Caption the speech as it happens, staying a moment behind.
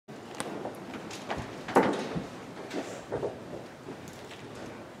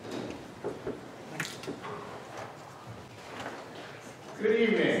Good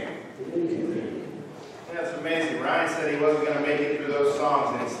evening. That's amazing. Ryan said he wasn't going to make it through those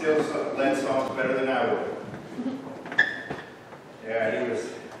songs, and he still led songs better than I would. Yeah, he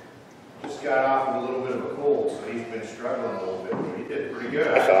just got off with a little bit of a cold, so he's been struggling a little bit, but he did pretty good.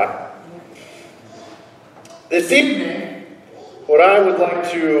 I thought. This evening, what I would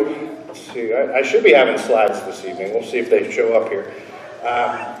like to see, I should be having slides this evening. We'll see if they show up here.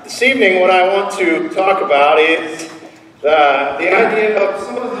 This evening, what I want to talk about is the idea of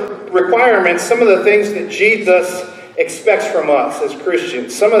some of the requirements, some of the things that Jesus expects from us as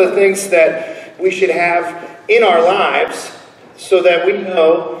Christians, some of the things that we should have in our lives so that we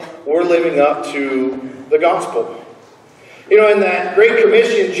know we're living up to the gospel. You know, in that Great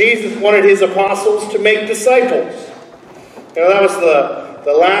Commission, Jesus wanted his apostles to make disciples. You know, that was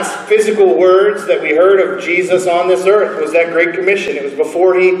the last physical words that we heard of Jesus on this earth, was that Great Commission. It was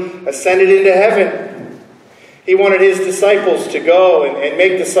before he ascended into heaven. He wanted his disciples to go and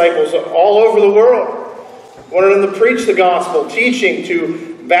make disciples all over the world. He wanted them to preach the gospel, teaching,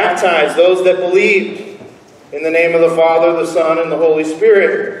 to baptize those that believed in the name of the Father, the Son, and the Holy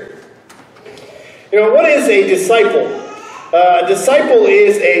Spirit. You know, what is a disciple? A disciple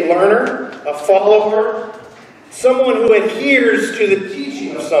is a learner, a follower, someone who adheres to the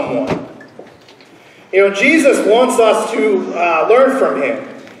teaching of someone. You know, Jesus wants us to learn from him.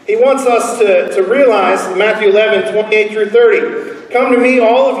 He wants us to realize, Matthew 11, 28 through 30, "Come to me,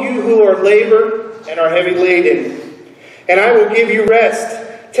 all of you who are labored and are heavy laden, and I will give you rest.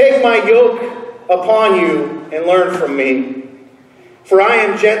 Take my yoke upon you and learn from me. For I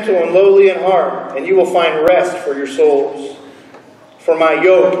am gentle and lowly in heart, and you will find rest for your souls. For my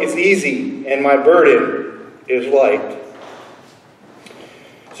yoke is easy and my burden is light."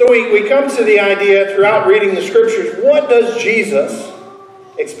 So we come to the idea throughout reading the scriptures, what does Jesus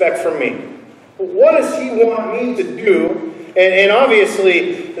expect from me? What does he want me to do? And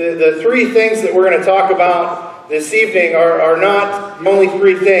obviously, the three things that we're going to talk about this evening are not only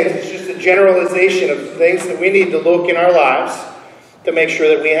three things. It's just a generalization of things that we need to look in our lives to make sure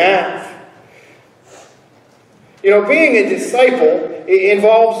that we have. You know, being a disciple, it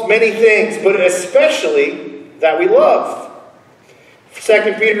involves many things, but especially that we love.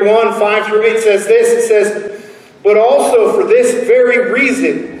 2 Peter 1, 5 through 8 says this. It says, "But also for this very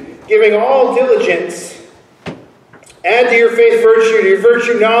reason, giving all diligence, add to your faith virtue, to your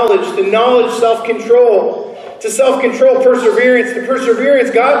virtue knowledge, to knowledge self-control, to self-control perseverance, to perseverance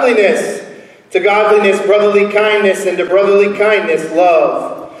godliness, to godliness brotherly kindness, and to brotherly kindness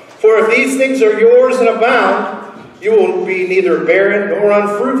love. For if these things are yours and abound, you will be neither barren nor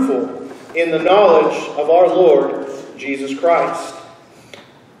unfruitful in the knowledge of our Lord Jesus Christ."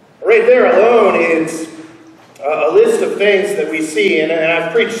 Right there alone is a list of things that we see, and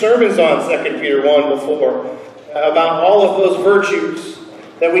I've preached sermons on 2 Peter 1 before, about all of those virtues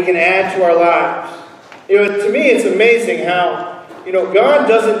that we can add to our lives. You know, to me it's amazing how, you know, God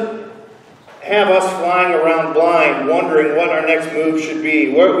doesn't have us flying around blind, wondering what our next move should be,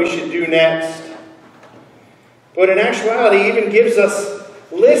 what we should do next. But in actuality, he even gives us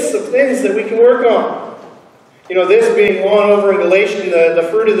lists of things that we can work on. You know, this being one over in Galatians, the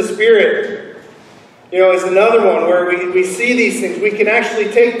fruit of the Spirit, you know, is another one where we see these things. We can actually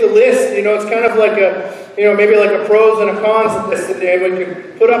take the list. You know, it's kind of like maybe like a pros and a cons list. And we can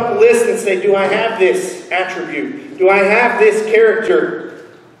put up the list and say, do I have this attribute? Do I have this character?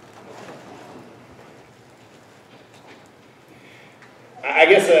 I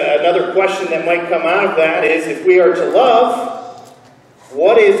guess another question that might come out of that is, if we are to love,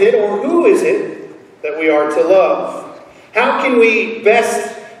 what is it or who is it that we are to love? How can we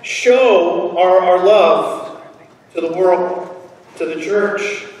best show our love to the world, to the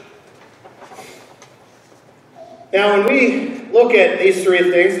church? Now, when we look at these three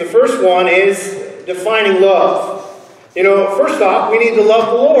things, the first one is defining love. You know, first off, we need to love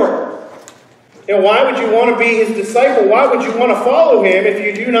the Lord. You know, why would you want to be his disciple? Why would you want to follow him if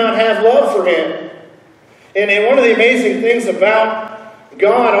you do not have love for him? And one of the amazing things about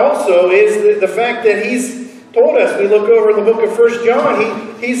God also is the fact that he's told us, we look over the book of 1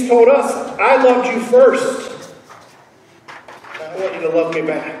 John, he's told us, I loved you first. I want you to love me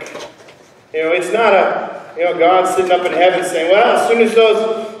back. You know, it's not God sitting up in heaven saying, well, as soon as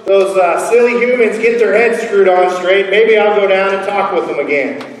those silly humans get their heads screwed on straight, maybe I'll go down and talk with them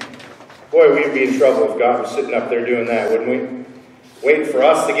again. Boy, we'd be in trouble if God was sitting up there doing that, wouldn't we? Waiting for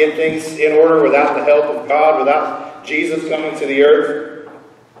us to get things in order without the help of God, without Jesus coming to the earth.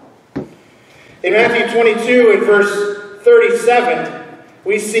 In Matthew 22 and verse 37,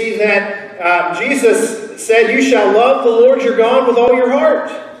 we see that Jesus said, "You shall love the Lord your God with all your heart,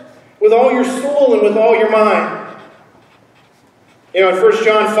 with all your soul, and with all your mind." You know, in 1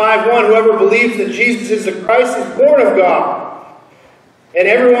 John 5:1, whoever believes that Jesus is the Christ is born of God. And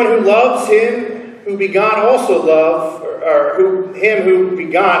everyone who loves him who begot also him who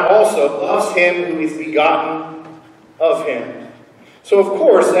begot also loves him who is begotten of him. So of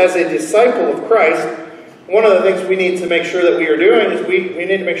course, as a disciple of Christ, one of the things we need to make sure that we are doing is we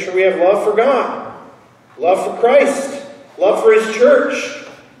need to make sure we have love for God, love for Christ, love for his church.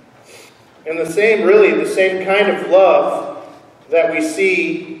 And the same kind of love that we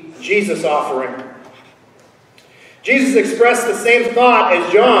see Jesus offering. Jesus expressed the same thought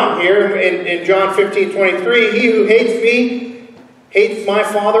as John here in John 15:23. He who hates me hates my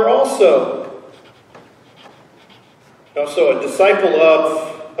Father also. So a disciple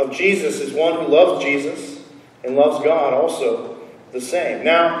of Jesus is one who loves Jesus and loves God also the same.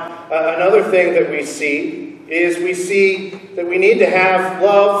 Now, another thing that we see is that we need to have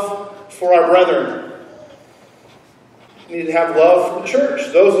love for our brethren. We need to have love for the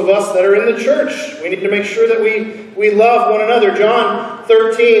church. Those of us that are in the church, we need to make sure that we love one another. John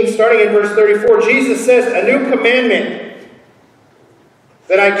 13, starting in verse 34, Jesus says, "A new commandment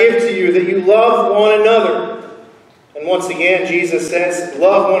that I give to you, that you love one another." And once again, Jesus says,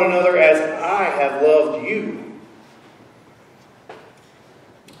 "Love one another as I have loved you."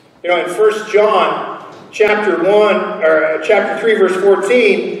 You know, in 1 John chapter 3, verse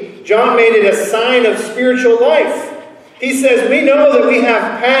 14, John made it a sign of spiritual life. He says, "We know that we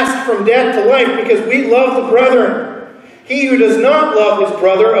have passed from death to life because we love the brethren. He who does not love his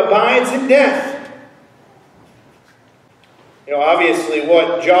brother abides in death." You know, obviously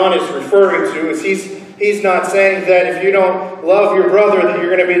what John is referring to is he's not saying that if you don't love your brother that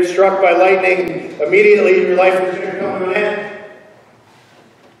you're going to be struck by lightning immediately, your life is going to come to an end.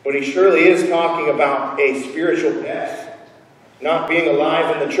 But he surely is talking about a spiritual death. Not being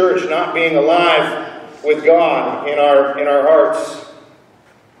alive in the church, not being alive with God in our hearts.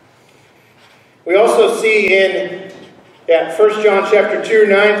 We also see in 1 John chapter 2,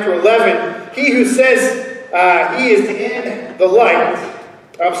 9 through 11, he who says he is in the light,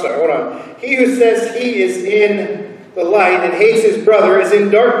 he who says he is in the light and hates his brother is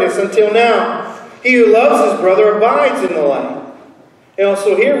in darkness until now. He who loves his brother abides in the light. You know,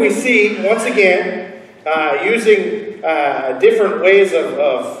 so here we see, once again, using different ways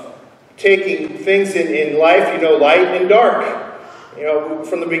of taking things in life, you know, light and dark. You know,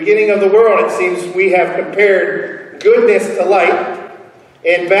 from the beginning of the world, it seems we have compared goodness to light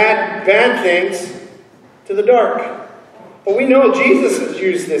and bad things to the dark. But we know Jesus has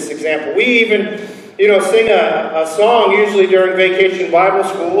used this example. We even, you know, sing a song usually during vacation Bible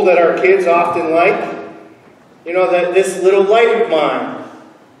school that our kids often like. You know, that this little light of mine.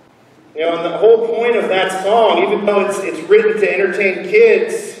 You know, and the whole point of that song, even though it's written to entertain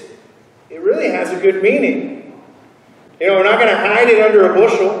kids, it really has a good meaning. You know, we're not going to hide it under a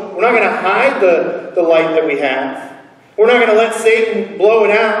bushel. We're not going to hide the light that we have. We're not going to let Satan blow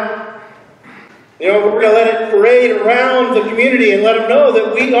it out. You know, we're going to let it parade around the community and let them know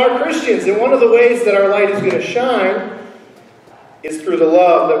that we are Christians. And one of the ways that our light is going to shine is through the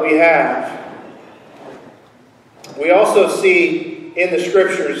love that we have. We also see in the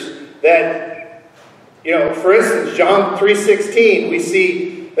Scriptures that, you know, for instance, John 3:16, we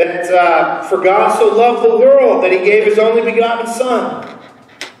see that for God so loved the world that he gave his only begotten Son.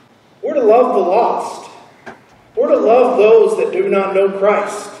 We're to love the lost. We're to love those that do not know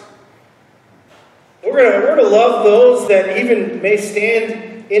Christ. We're to love those that even may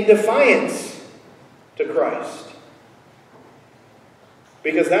stand in defiance to Christ.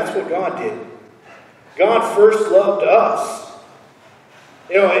 Because that's what God did. God first loved us.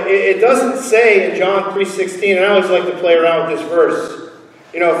 You know, it doesn't say in John 3:16, and I always like to play around with this verse.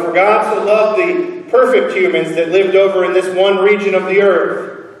 You know, for God so loved the perfect humans that lived over in this one region of the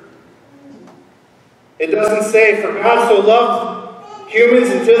earth. It doesn't say for God so loved humans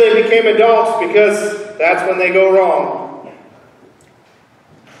until they became adults, because that's when they go wrong.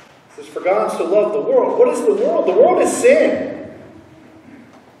 It says for God so loved the world. What is the world? The world is sin.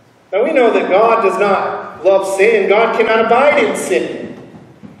 Now we know that God does not love sin. God cannot abide in sin.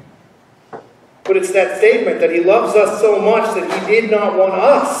 But it's that statement that he loves us so much that he did not want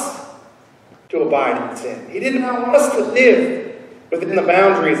us to abide in sin. He did not want us to live within the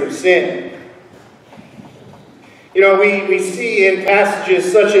boundaries of sin. You know, we see in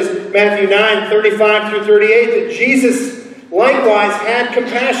passages such as Matthew 9, 35 through 38, that Jesus likewise had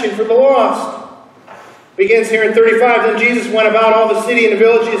compassion for the lost. Begins here in 35, then Jesus went about all the city and the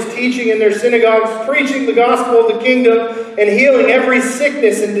villages, teaching in their synagogues, preaching the gospel of the kingdom, and healing every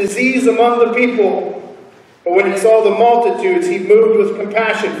sickness and disease among the people. But when he saw the multitudes, he moved with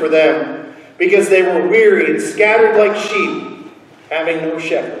compassion for them, because they were weary and scattered like sheep, having no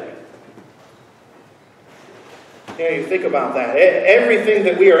shepherd. You think about that. Everything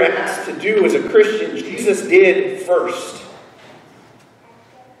that we are asked to do as a Christian, Jesus did first.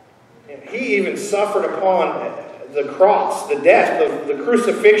 And he even suffered upon the cross, the death, the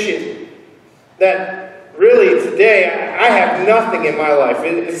crucifixion, that really today I have nothing in my life.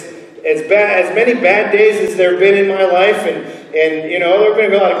 It's as many bad days as there have been in my life, and there have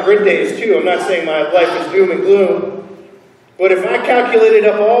been a lot of good days too. I'm not saying my life is doom and gloom. But if I calculated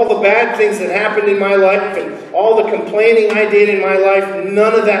up all the bad things that happened in my life and all the complaining I did in my life,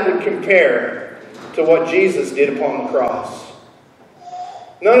 none of that would compare to what Jesus did upon the cross.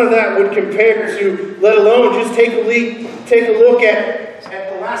 None of that would compare to, let alone just take a look at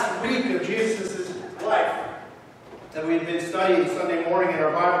the last week of Jesus' life that we've been studying Sunday morning in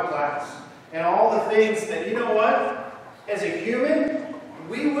our Bible class. And all the things that, you know what, as a human,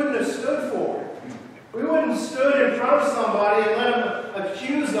 we wouldn't have stood for. We wouldn't have stood in front of somebody and let them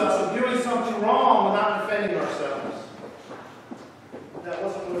accuse us of doing something wrong without defending ourselves. That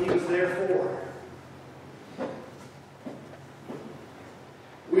wasn't what he was there for.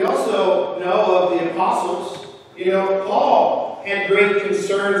 We also know of the apostles. Paul had great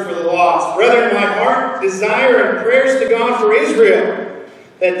concern for the lost. Brethren, my heart desire and prayers to God for Israel,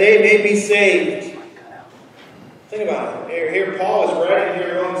 that they may be saved. Think about it. Here Paul is writing here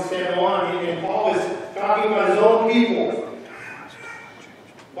in Romans 10:1, and Paul is talking about his own people.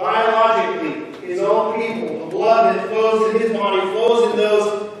 Biologically, his own people. The blood that flows in his body flows in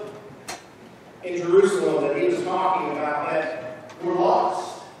those in Jerusalem that he was talking about that were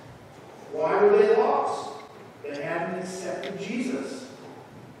lost. Why were they lost? They hadn't accepted Jesus.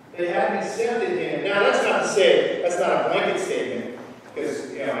 They hadn't accepted him. Now, that's not to say, that's not a blanket statement.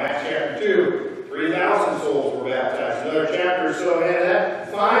 Because, Acts chapter 2, 3,000 souls were baptized. Another chapter or so ahead of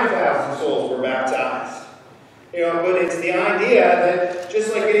that, 5,000 souls were baptized. But it's the idea that,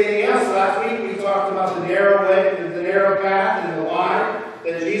 just like anything else, last week we talked about the narrow way, the narrow path and the wide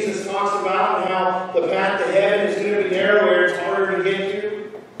that Jesus talks about, and how the path to heaven is going to be narrow where it's harder to get to.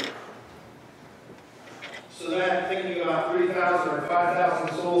 So that, thinking about 3,000 or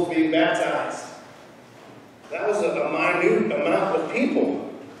 5,000 souls being baptized, that was a minute amount of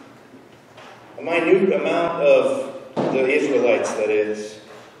people. A minute amount of the Israelites, that is.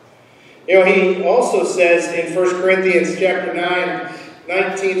 He also says in 1 Corinthians chapter 9,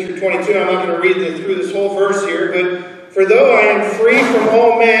 19 through 22, I'm not going to read through this whole verse here, but for though I am free from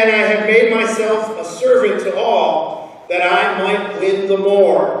all men, I have made myself a servant to all, that I might win the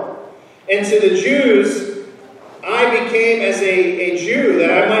more. And to the Jews, I became as a Jew, that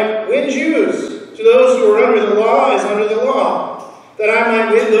I might win Jews. To those who are under the law, as under the law, that I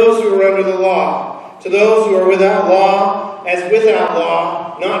might win those who are under the law. To those who are without law, as without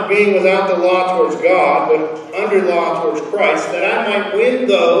law, not being without the law towards God, but under law towards Christ, that I might win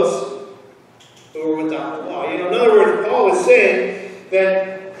those who are without the law. In other words, Paul is saying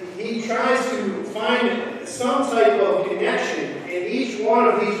that he tries to find some type of connection in each one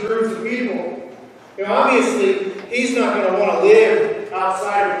of these groups of people. Obviously, he's not going to want to live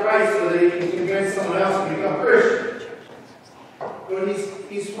outside of Christ so that he can convince someone else to become Christian. But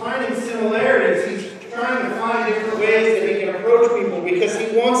he's finding similarities. He's trying to find different ways that he can approach people because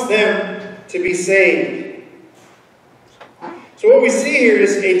he wants them to be saved. So what we see here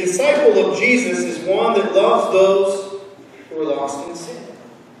is a disciple of Jesus is one that loves those who are lost in sin.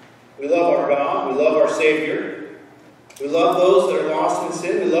 We love our God. We love our Savior. We love those that are lost in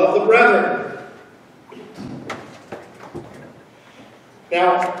sin. We love the brethren.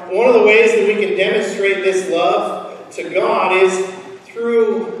 Now, one of the ways that we can demonstrate this love to God is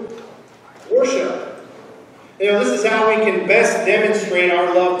through worship. This is how we can best demonstrate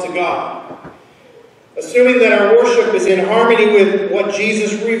our love to God. Assuming that our worship is in harmony with what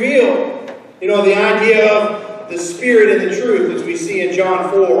Jesus revealed. The idea of the Spirit and the truth, as we see in John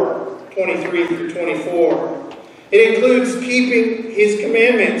 4, 23 through 24. It includes keeping His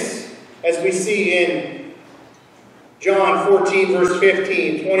commandments, as we see in John 14, verse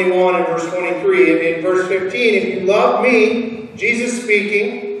 15, 21, and verse 23. And in verse 15, if you love me, Jesus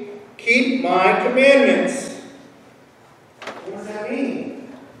speaking, keep my commandments. What does that mean?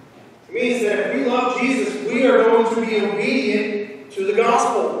 It means that if we love Jesus, we are going to be obedient to the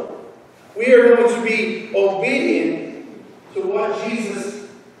gospel. We are going to be obedient to what Jesus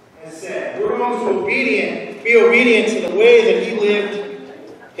has said. We're going to be obedient to the way that He lived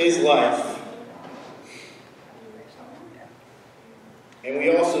His life. And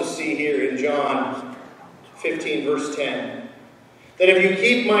we also see here in John 15, verse 10, that if you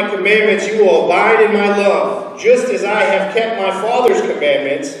keep my commandments, you will abide in my love, just as I have kept my Father's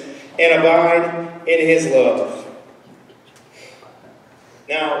commandments and abide in His love.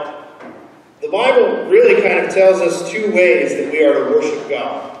 Now, the Bible really kind of tells us two ways that we are to worship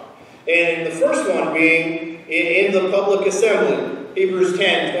God. And the first one being in the public assembly. Hebrews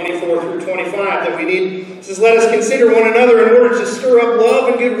 10, 24 through 25, that we need, it says, let us consider one another in order to stir up love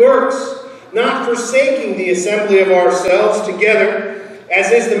and good works, not forsaking the assembly of ourselves together,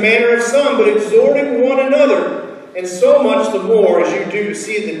 as is the manner of some, but exhorting one another, and so much the more as you do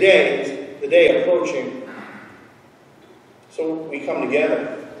see the day approaching. So we come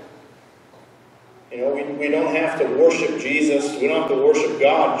together. You know, we don't have to worship Jesus, we don't have to worship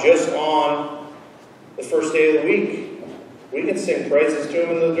God just on the first day of the week. We can sing praises to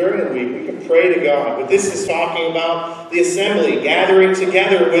Him during the week. We can pray to God. But this is talking about the assembly, gathering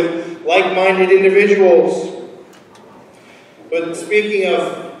together with like-minded individuals. But speaking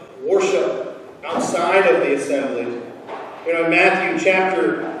of worship outside of the assembly, you know, in Matthew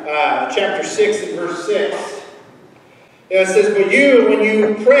chapter 6 and verse 6, it says, but you, when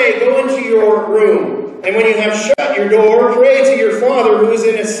you pray, go into your room, and when you have shut your door, pray to your Father who is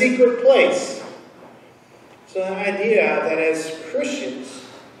in a secret place. So the idea that as Christians,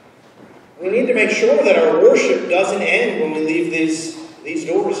 we need to make sure that our worship doesn't end when we leave these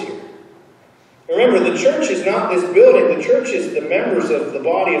doors here. Remember, the church is not this building. The church is the members of the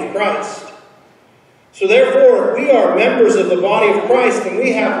body of Christ. So therefore, we are members of the body of Christ, and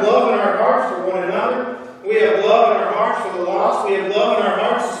we have love in our hearts for one another. We have love in our hearts for the lost. We have love in our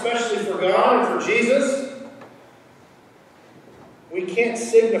hearts especially for God and for Jesus. We can't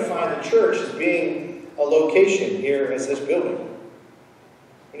signify the church as being a location here as this building.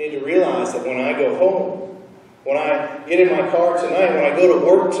 We need to realize that when I go home, when I get in my car tonight, when I go to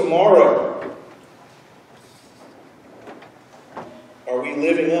work tomorrow, are we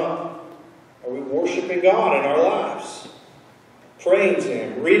living up? Are we worshiping God in our lives? Praying to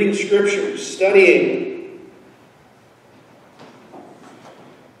Him, reading scriptures, studying.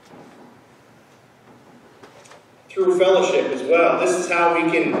 Through fellowship as well. This is how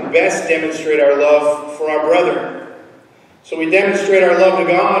we can best demonstrate our love for our brethren. So we demonstrate our love to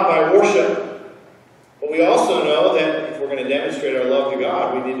God by worship. But we also know that if we're going to demonstrate our love to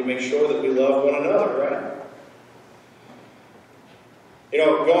God, we need to make sure that we love one another, right? You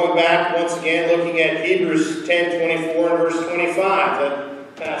know, going back once again, looking at Hebrews 10, 24 and verse 25,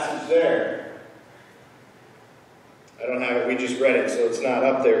 that passage there. I don't have it, we just read it, so it's not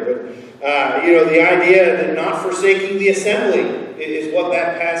up there. But, you know, the idea that not forsaking the assembly is what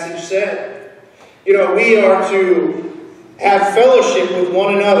that passage said. You know, we are to have fellowship with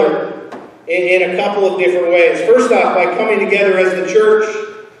one another in a couple of different ways. First off, by coming together as the church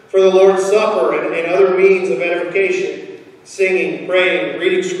for the Lord's Supper and other means of edification, singing, praying,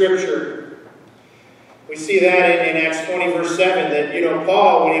 reading Scripture. We see that in Acts 20, verse 7, that, you know,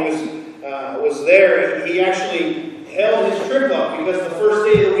 Paul, when he was there, he actually held his trip up because the first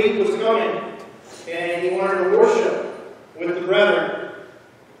day of the week was coming, and he wanted to worship with the brethren.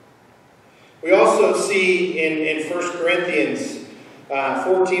 We also see in 1 Corinthians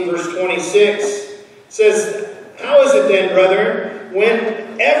 14, verse 26, it says, how is it then, brethren,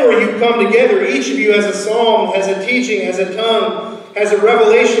 whenever you come together, each of you has a psalm, has a teaching, has a tongue, has a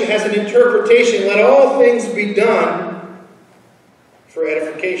revelation, has an interpretation, let all things be done for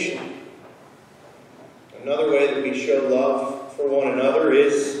edification. Another way that we show love for one another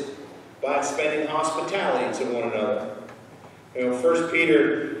is by extending hospitality to one another. You know, 1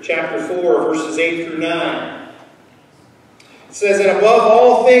 Peter chapter 4, verses 8 through 9. It says, and above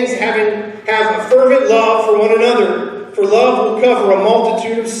all things, have a fervent love for one another, for love will cover a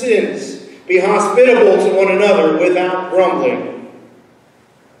multitude of sins. Be hospitable to one another without grumbling.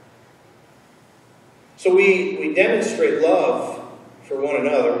 So we demonstrate love for one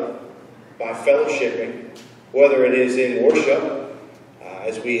another by fellowshipping, whether it is in worship,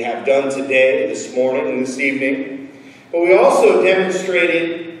 as we have done today, this morning, and this evening. But we also demonstrate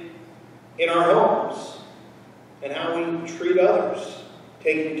it in our homes and how we treat others,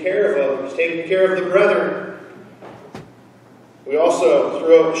 taking care of others, taking care of the brethren. We also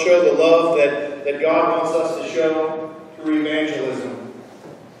show the love that God wants us to show through evangelism.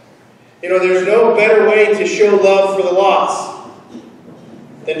 You know, there's no better way to show love for the lost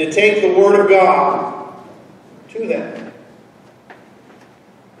than to take the Word of God to them.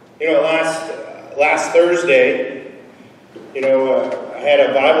 You know, last Thursday, you know, I had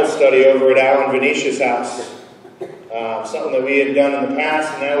a Bible study over at Alan Venetia's house. Something that we had done in the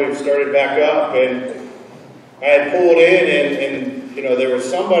past, and now we've started back up. And I had pulled in, and you know, there was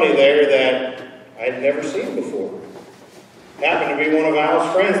somebody there that I had never seen before. Happened to be one of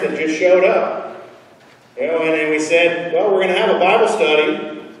Al's friends that just showed up. You know, and then we said, well, we're going to have a Bible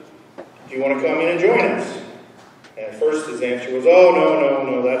study. Do you want to come in and join us? And at first his answer was, oh,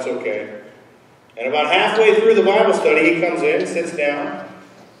 no, that's okay. And about halfway through the Bible study, he comes in, sits down,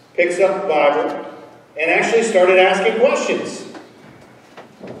 picks up the Bible, and actually started asking questions.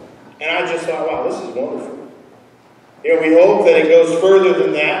 And I just thought, wow, this is wonderful. You know, we hope that it goes further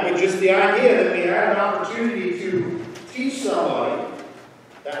than that, but just the idea that we had an opportunity to teach somebody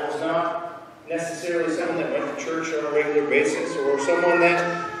that was not necessarily someone that went to church on a regular basis, or someone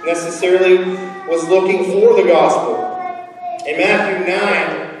that necessarily was looking for the gospel. In Matthew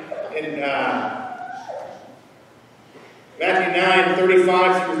 9,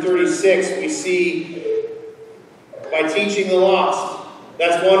 35 through 36, we see by teaching the lost.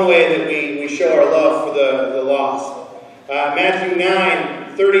 That's one way that we show our love for the lost. Matthew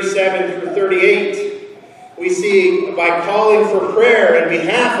 9, 37 through 38, we see by calling for prayer in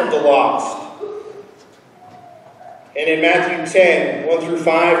behalf of the lost. And in Matthew 10, 1 through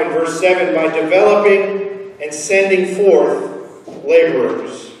 5 and verse 7, by developing and sending forth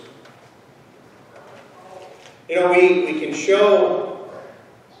laborers. You know, we can show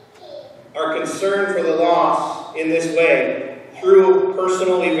our concern for the lost in this way through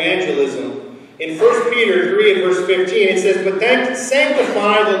personal evangelism. In 1 Peter 3 and verse 15, it says, "But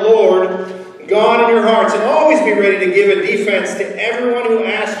sanctify the Lord God in your hearts, and always be ready to give a defense to everyone who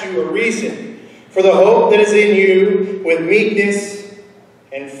asks you a reason for the hope that is in you with meekness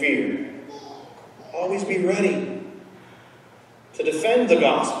and fear." Always be ready to defend the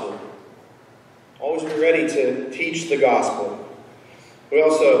gospel. Always be ready to teach the gospel. We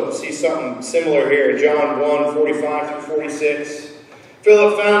also see something similar here in John 1, 45 through 46.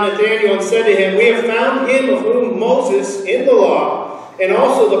 Philip found Nathanael and said to him, "We have found him of whom Moses in the law and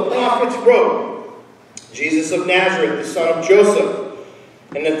also the prophets wrote, Jesus of Nazareth, the son of Joseph."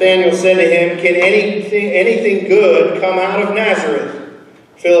 And Nathanael said to him, "Can anything good come out of Nazareth?"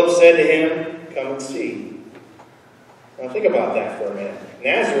 Philip said to him, "Come and see." Now think about that for a minute.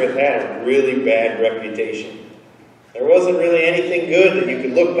 Nazareth had a really bad reputation. There wasn't really anything good that you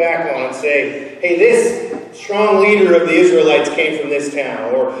could look back on and say, hey, this strong leader of the Israelites came from this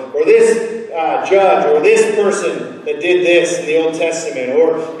town, or this judge, or this person that did this in the Old Testament,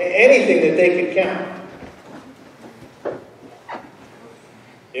 or anything that they could count.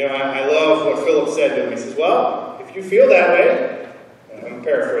 You know, I love what Philip said to him. He says, well, if you feel that way, I'm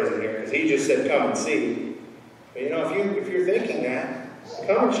paraphrasing here, because he just said, come and see. But you know, if you're thinking that,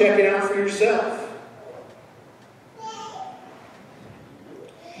 come and check it out for yourself.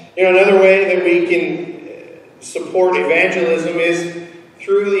 You know, another way that we can support evangelism is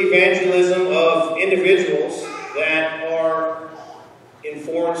through the evangelism of individuals that are in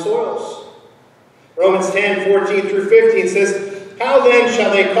foreign soils. Romans 10, 14 through 15 says, "How then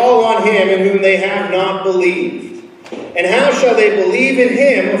shall they call on him in whom they have not believed? And how shall they believe in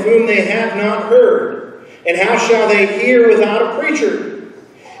him of whom they have not heard? And how shall they hear without a preacher?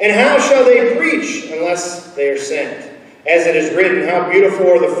 And how shall they preach unless they are sent? As it is written, how beautiful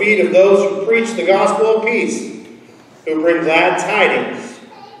are the feet of those who preach the gospel of peace, who bring glad tidings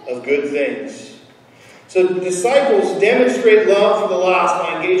of good things." So the disciples demonstrate love for the lost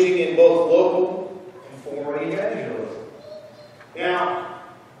by engaging in both local and foreign evangelism. Now,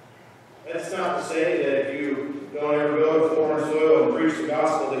 that's not to say that if you don't ever go to foreign soil and preach the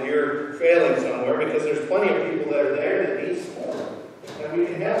gospel that you're failing somewhere, because there's plenty of people that are there that need support. And we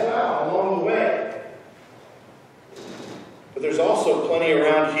can help out along the way. But there's also plenty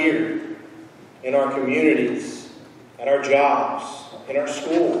around here in our communities, at our jobs, in our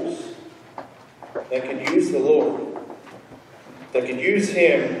schools, that could use the Lord, that could use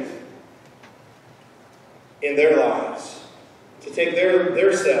Him in their lives to take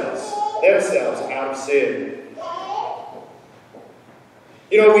themselves out of sin.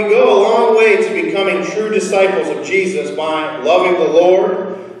 You know, we go a long way to becoming true disciples of Jesus by loving the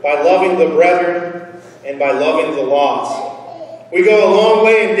Lord, by loving the brethren, and by loving the lost. We go a long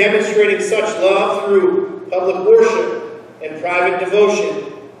way in demonstrating such love through public worship and private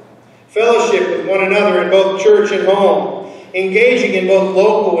devotion, fellowship with one another in both church and home, engaging in both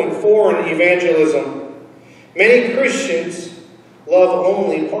local and foreign evangelism. Many Christians love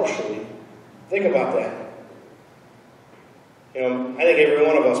only partially. Think about that. You know, I think every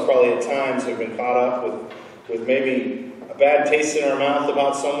one of us probably at times have been caught up with maybe a bad taste in our mouth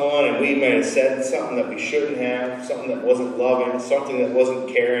about someone, and we may have said something that we shouldn't have, something that wasn't loving, something that wasn't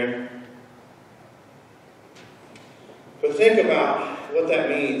caring. But think about what that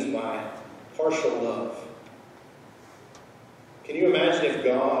means by partial love. Can you imagine if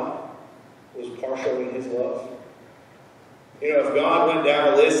God was partial in His love? You know, if God went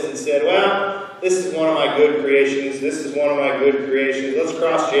down a list and said, well, this is one of my good creations, this is one of my good creations, let's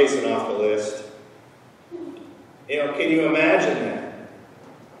cross Jason off the list. Can you imagine that?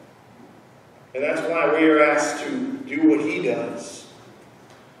 And that's why we are asked to do what he does.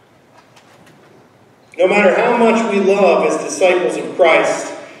 No matter how much we love as disciples of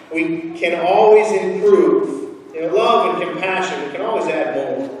Christ, we can always improve. Love and compassion, we can always add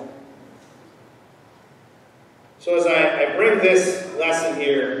more. So as I bring this lesson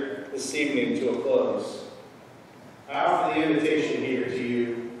here this evening to a close, I offer the invitation here to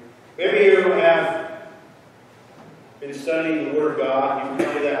you. Maybe you have been studying the Word of God, you've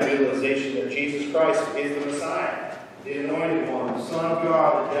come to that realization that Jesus Christ is the Messiah, the Anointed One, the Son of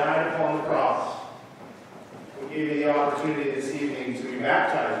God that died upon the cross. We give you the opportunity this evening to be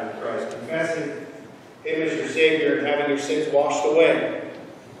baptized with Christ, confessing Him as your Savior and having your sins washed away.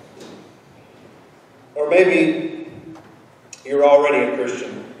 Or maybe you're already a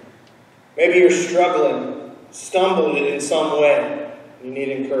Christian. Maybe you're struggling, stumbled in some way, and you need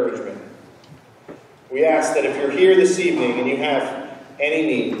encouragement. We ask that if you're here this evening and you have any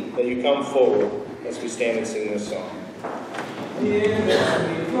need, that you come forward as we stand and sing this song.